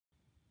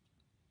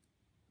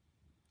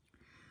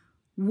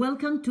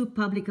Welcome to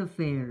Public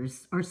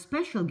Affairs. Our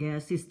special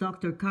guest is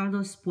Dr.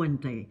 Carlos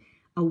Puente,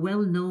 a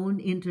well-known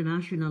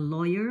international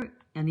lawyer,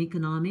 an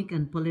economic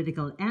and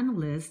political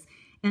analyst,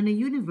 and a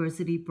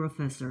university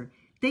professor.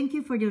 Thank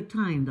you for your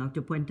time,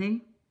 Dr.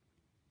 Puente.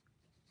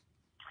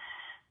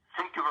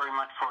 Thank you very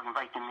much for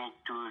inviting me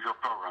to your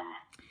program.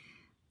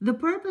 The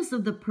purpose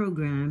of the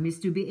program is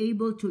to be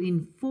able to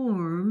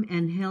inform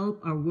and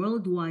help our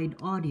worldwide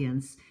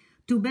audience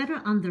to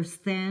better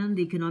understand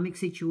the economic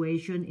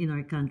situation in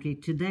our country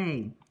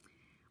today.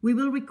 We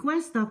will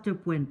request Dr.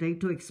 Puente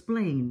to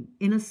explain,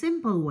 in a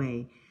simple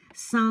way,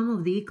 some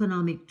of the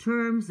economic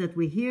terms that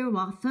we hear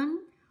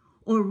often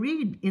or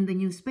read in the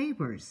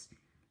newspapers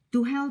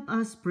to help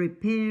us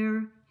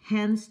prepare,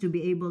 hence to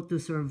be able to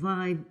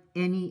survive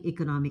any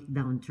economic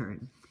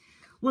downturn.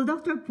 Well,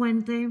 Dr.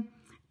 Puente,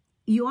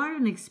 you are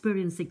an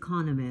experienced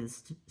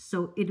economist,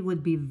 so it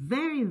would be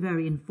very,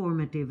 very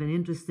informative and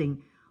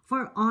interesting for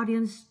our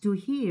audience to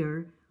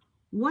hear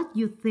what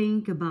you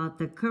think about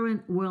the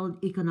current world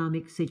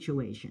economic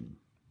situation.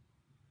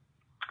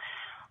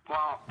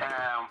 Well,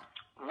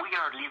 we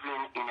are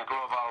living in a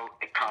global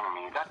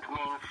economy. That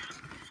means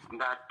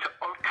that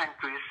all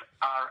countries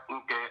are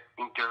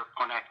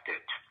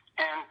interconnected,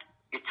 and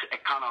its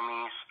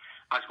economies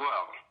as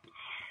well.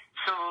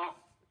 So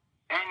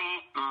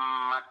any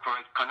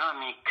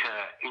macroeconomic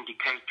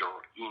indicator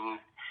in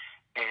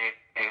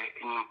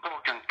an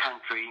important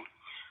country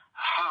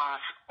has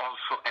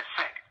also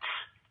effects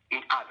in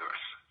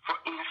others. For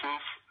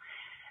instance,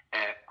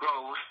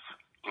 growth,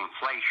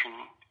 inflation,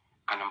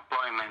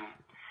 unemployment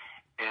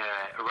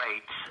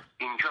rates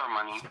in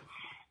Germany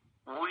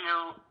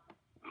will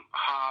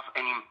have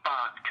an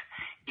impact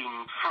in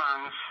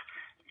France,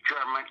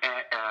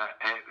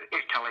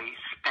 Italy,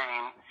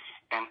 Spain,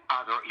 and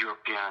other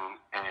European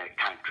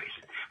countries.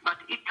 But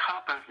it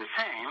happens the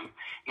same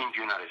in the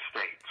United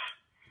States.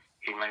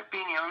 In my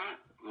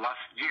opinion,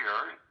 last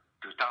year,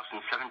 2017,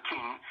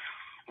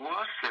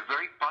 was a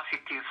very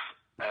positive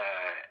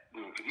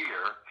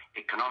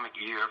economic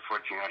year for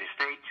the United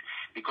States,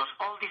 because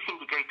all these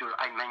indicators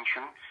I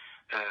mentioned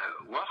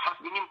have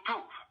been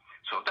improved.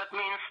 So that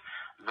means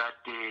that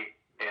the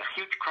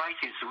huge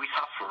crisis we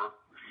suffer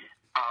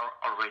are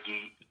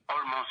already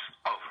almost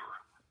over.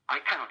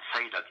 I cannot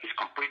say that it's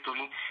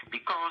completely,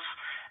 because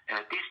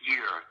this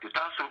year,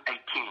 2018,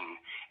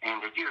 and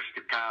the years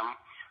to come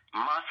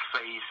must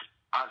face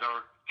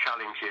other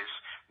challenges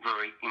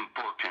very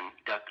important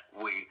that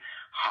we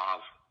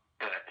have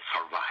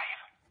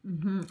survived.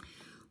 Mm-hmm.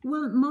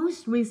 Well,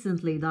 most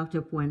recently,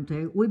 Dr.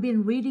 Puente, we've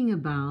been reading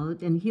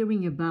about and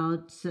hearing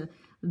about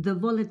the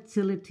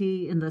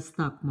volatility in the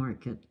stock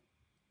market.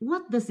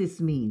 What does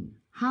this mean?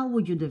 How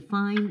would you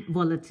define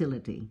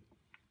volatility?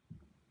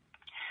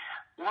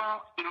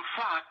 Well, in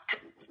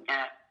fact,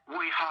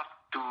 we have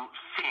to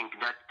think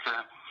that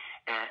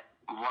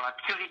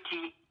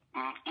volatility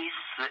is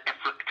a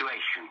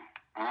fluctuation.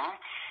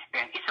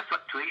 And it's a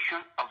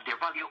fluctuation of the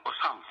value of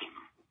something,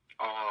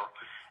 or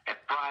a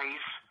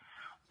price,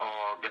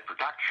 or the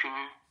production.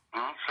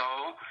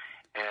 So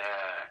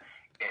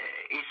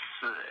it's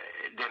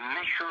the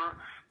measure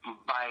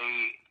by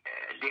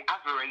the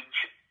average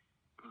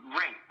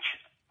range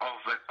of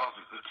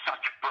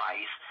such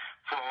price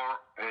for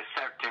a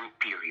certain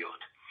period.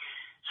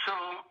 So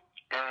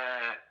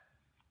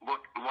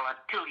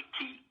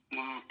volatility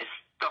in a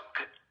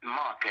stock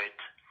market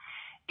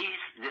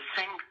is the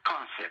same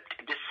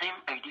concept, the same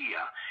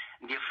idea,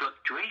 the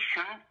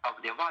fluctuation of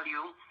the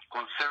value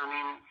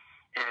concerning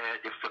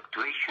the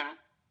fluctuation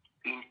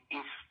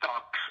in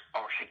stocks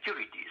or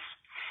securities.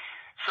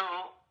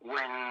 So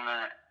when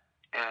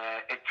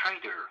a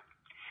trader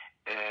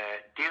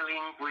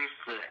dealing with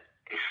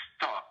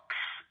stocks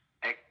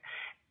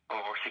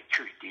or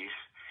securities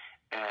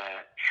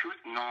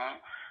should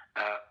know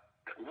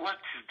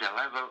what's the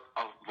level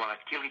of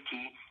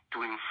volatility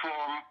to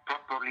inform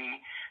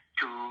properly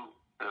to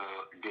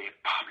the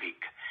public,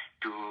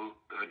 to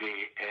the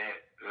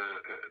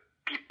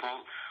people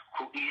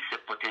who is a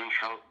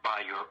potential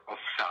buyer of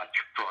such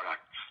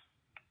products.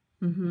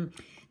 Mm-hmm.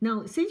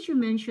 Now, since you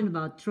mentioned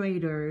about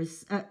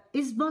traders,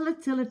 is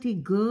volatility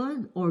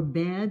good or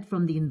bad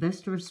from the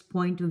investor's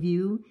point of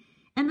view?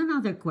 And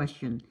another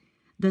question,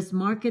 does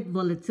market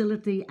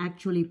volatility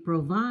actually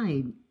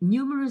provide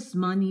numerous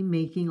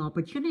money-making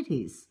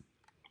opportunities?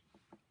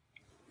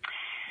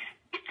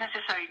 It's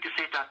necessary to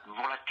say that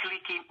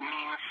volatility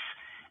means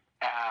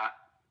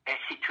a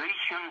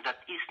situation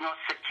that is not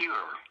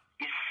secure,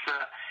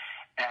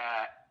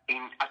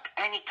 at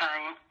any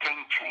time can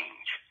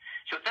change.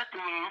 So that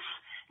means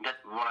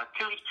that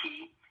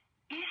volatility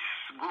is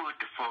good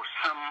for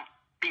some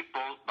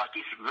people, but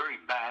is very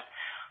bad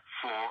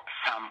for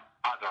some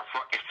other,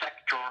 for a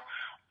sector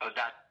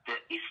that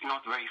is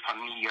not very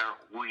familiar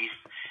with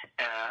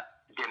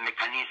the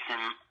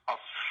mechanism of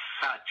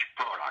such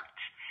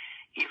products.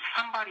 If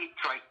somebody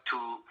tried to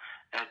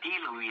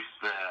deal with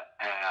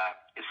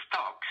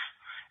stocks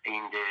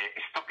in the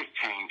stock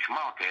exchange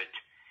market,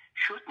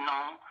 should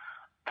know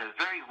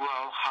very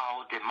well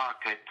how the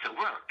market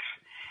works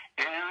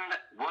and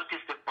what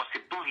is the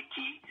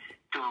possibility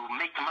to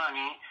make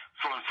money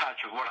from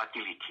such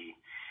volatility.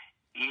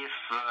 If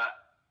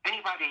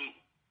anybody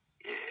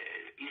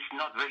is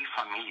not very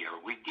familiar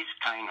with this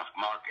kind of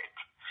market,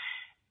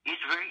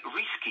 it's very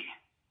risky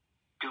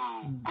to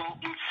go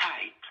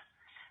inside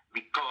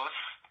because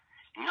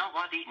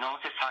nobody knows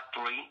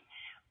exactly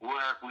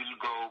where will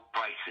go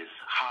prices,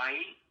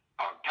 high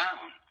or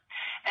down.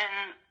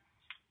 And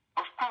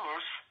of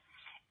course,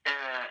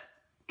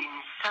 in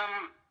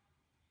some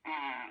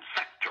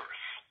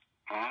sectors,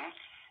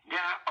 there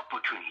are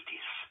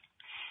opportunities.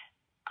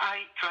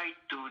 I try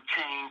to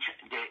change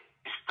the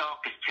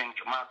stock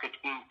exchange market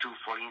into,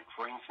 for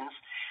instance,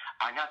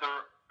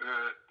 another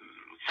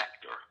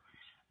sector.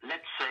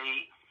 Let's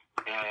say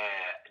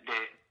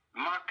the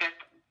market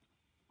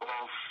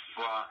of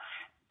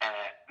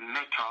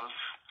metals,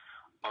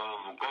 of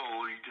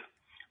gold,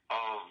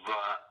 of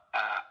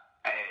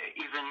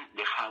even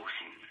the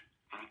housing.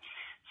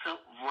 So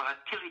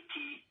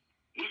volatility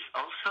is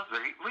also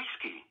very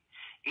risky.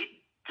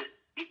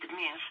 It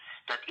means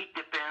that it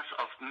depends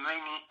of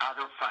many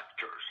other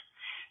factors.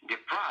 The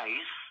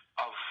price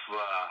of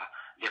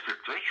the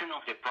fluctuation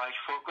of the price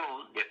for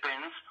gold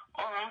depends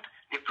on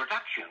the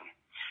production,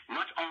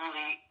 not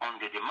only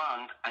on the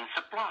demand and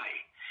supply,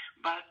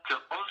 but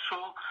also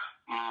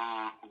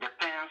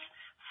depends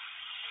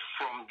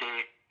from the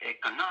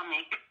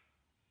economic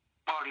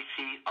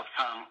policy of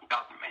some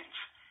governments.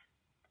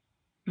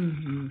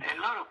 A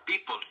lot of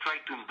people try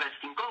to invest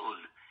in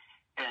gold,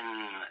 and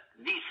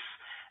this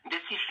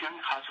decision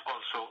has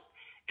also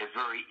a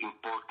very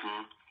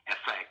important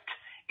effect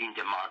in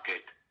the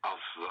market of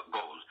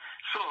gold.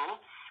 So,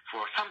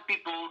 for some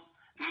people,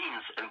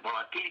 means and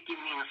volatility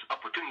means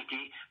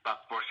opportunity,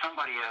 but for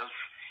somebody else,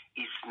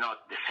 it's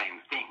not the same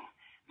thing.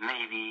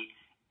 Maybe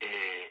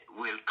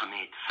will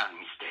commit some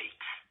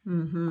mistakes.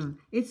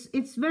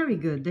 It's very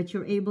good that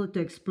you're able to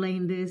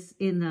explain this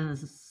in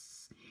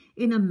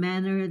a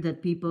manner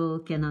that people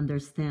can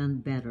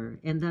understand better,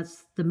 and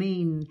that's the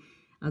main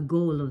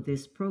goal of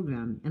this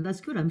program. And that's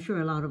good. I'm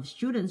sure a lot of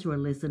students who are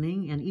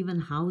listening, and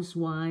even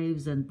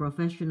housewives and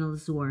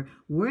professionals who are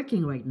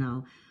working right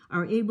now,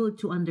 are able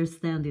to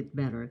understand it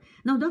better.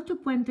 Now, Dr.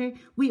 Puente,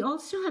 we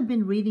also have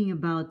been reading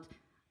about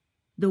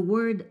the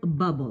word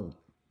bubble.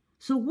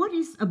 So what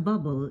is a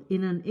bubble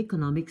in an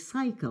economic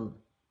cycle?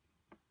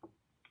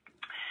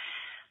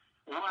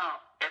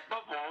 Well, a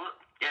bubble,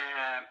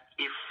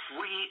 if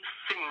we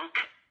think,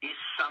 is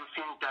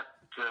something that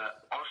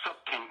also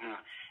can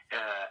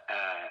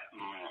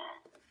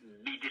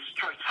be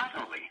destroyed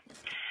suddenly.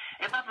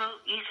 A bubble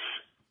is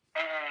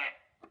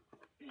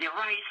the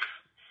rise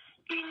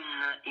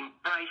in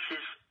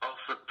prices of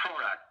a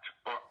product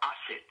or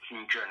assets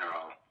in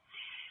general,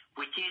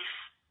 which is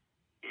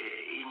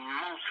in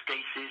most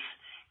cases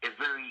a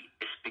very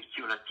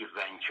speculative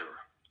venture.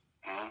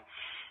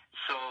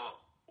 So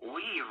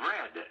we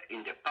read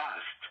in the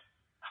past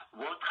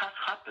what has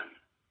happened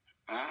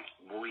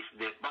with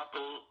the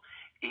bubble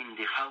in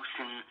the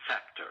housing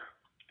sector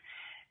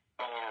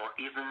or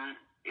even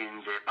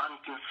in the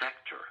banking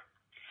sector.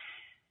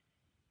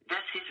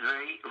 This is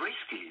very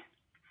risky.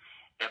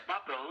 A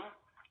bubble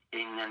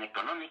in an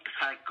economic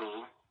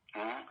cycle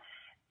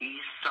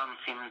is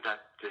something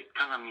that the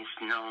economists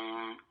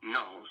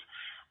knows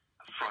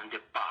from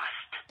the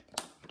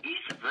past.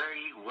 It's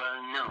very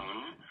well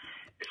known,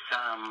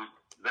 some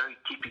very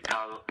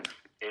typical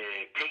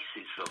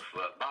cases of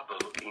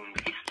bubble in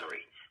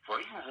history. For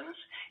instance,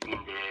 in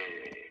the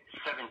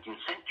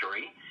 17th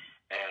century,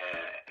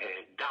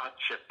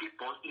 Dutch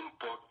people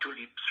import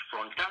tulips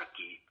from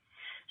Turkey.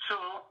 So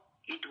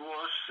it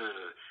was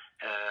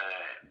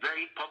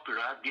very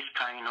popular, this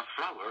kind of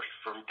flowers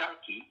from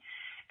Turkey,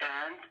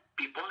 and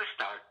people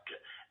start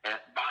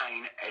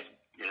buying a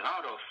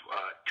lot of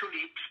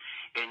tulips,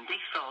 and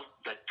they thought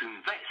that to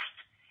invest,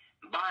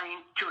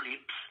 buying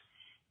tulips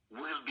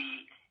will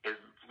be a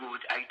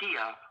good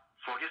idea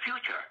for the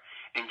future,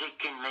 and they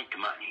can make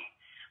money.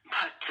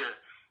 But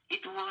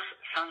it was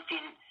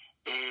something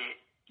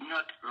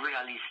not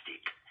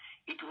realistic.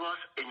 It was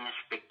a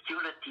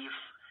speculative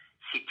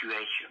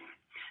situation.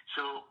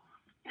 So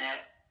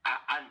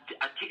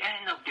at the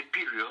end of the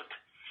period,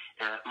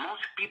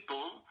 most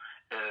people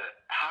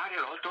had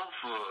a lot of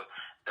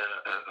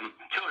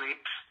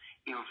tulips,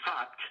 in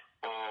fact,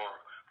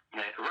 or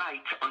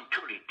rights on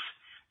tulips,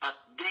 but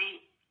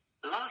they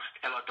lost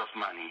a lot of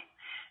money.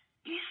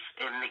 It's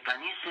a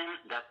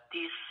mechanism that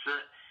is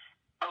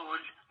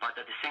old, but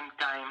at the same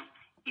time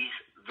is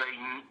very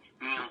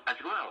new as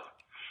well.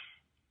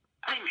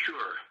 I'm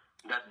sure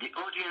that the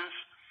audience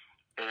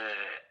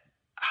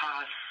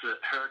has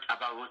heard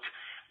about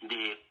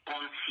the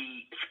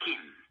Ponzi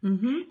scheme.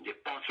 The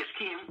Ponzi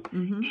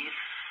scheme is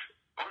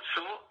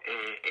also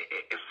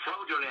a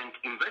fraudulent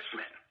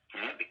investment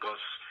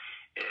because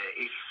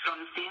it's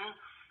something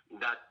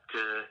that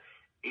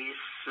is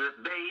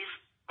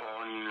based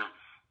on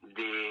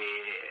the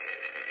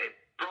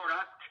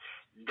product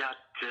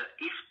that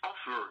is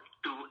offered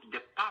to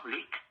the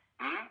public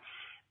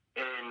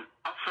and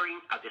offering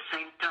at the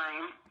same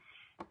time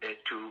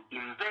to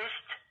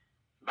invest,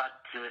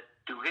 but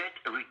to get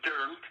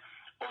returned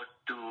or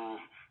to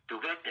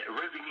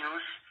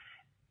revenues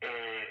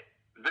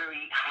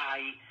very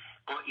high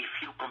if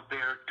you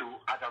compare to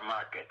other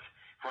markets.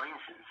 For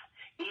instance,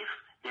 if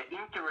the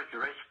interest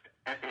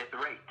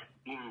rate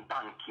in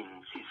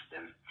banking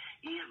system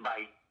is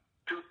by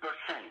 2%,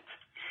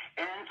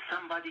 and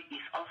somebody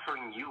is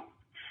offering you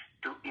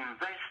to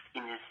invest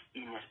in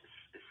a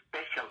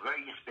special,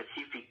 very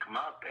specific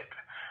market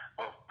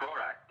of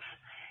products,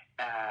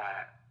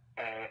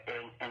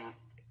 and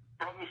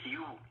promise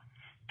you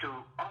to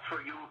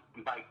offer you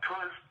by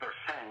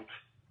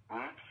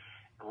 12%,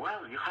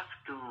 well, you have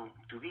to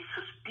be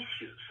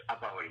suspicious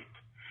about it.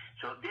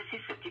 So this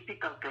is a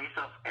typical case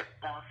of a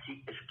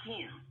Ponzi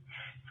scheme,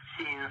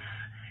 since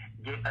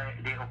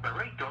the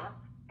operator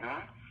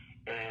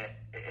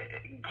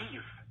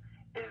gives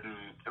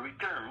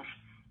returns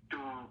to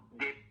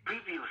the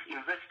previous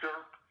investor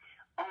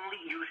only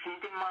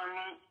using the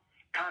money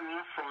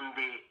coming from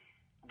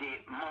the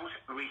most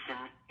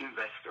recent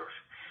investors.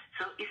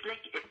 So it's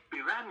like a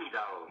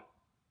pyramidal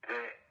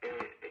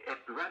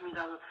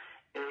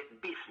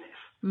business.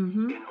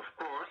 And of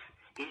course,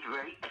 it's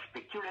very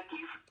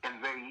speculative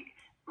and very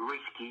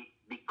risky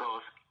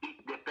because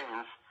it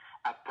depends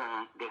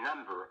upon the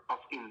number of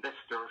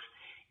investors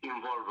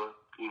involved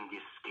in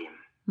this scheme.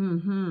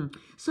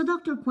 So,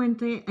 Dr.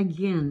 Puente,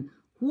 again,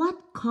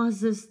 what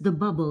causes the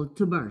bubble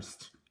to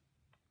burst?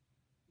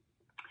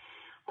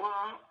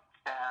 Well,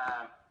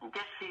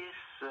 this is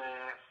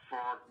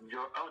for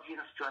your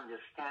audience to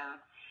understand.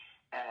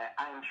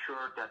 I'm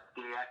sure that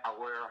they are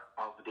aware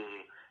of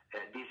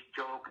this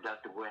joke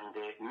that when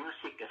the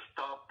music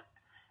stops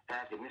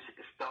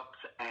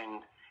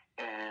and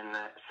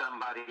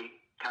somebody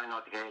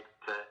cannot get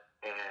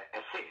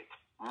a seat.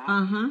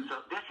 So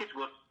this is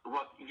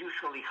what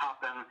usually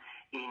happens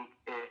in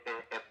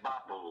a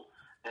bubble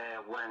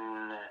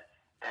when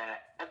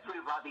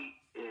everybody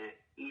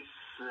is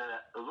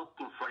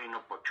looking for an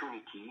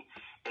opportunity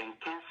and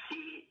can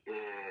see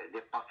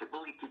the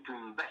possibility to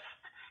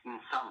invest in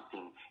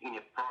something, in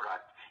a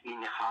product, in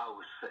a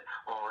house,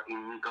 or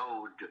in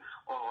gold,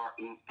 or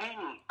in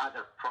any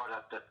other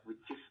product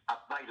which is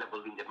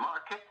available in the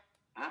market,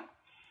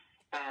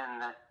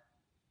 and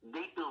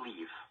they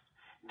believe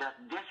that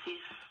this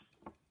is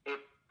a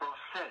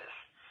process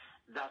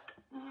that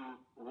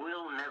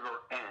will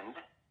never end.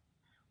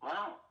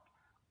 Well,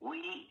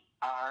 we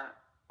are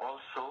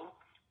also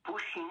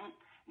pushing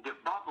the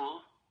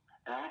bubble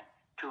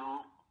to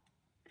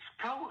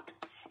explode,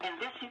 and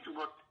this is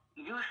what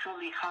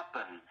usually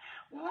happens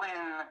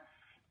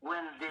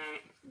when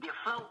the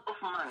flow of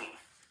money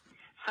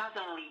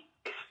suddenly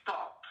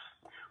stops,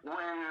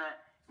 when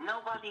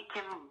nobody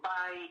can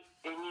buy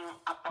a new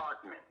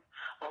apartment,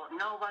 or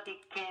nobody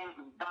can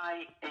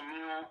buy a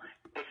new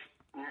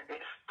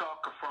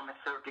stock from a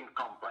certain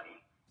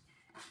company.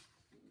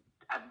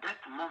 At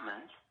that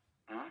moment,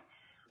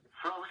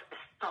 flows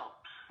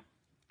stops,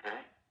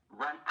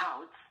 run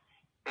out,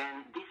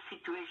 and this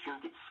situation,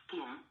 this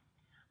scheme,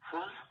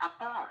 falls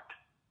apart.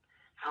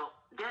 So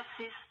this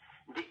is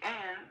the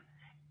end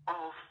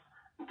of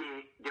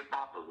the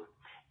bubble,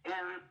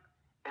 and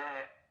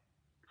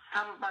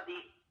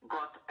somebody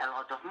got a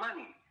lot of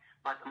money,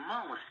 but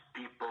most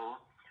people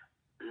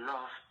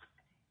lost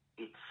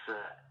its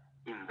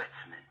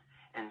investment,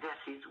 and this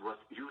is what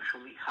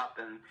usually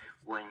happens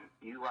when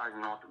you are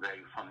not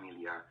very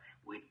familiar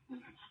with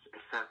a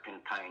certain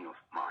kind of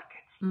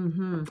market.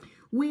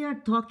 We are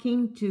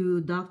talking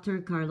to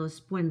Dr. Carlos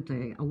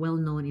Puente, a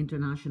well-known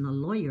international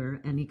lawyer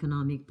and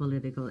economic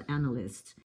political analyst.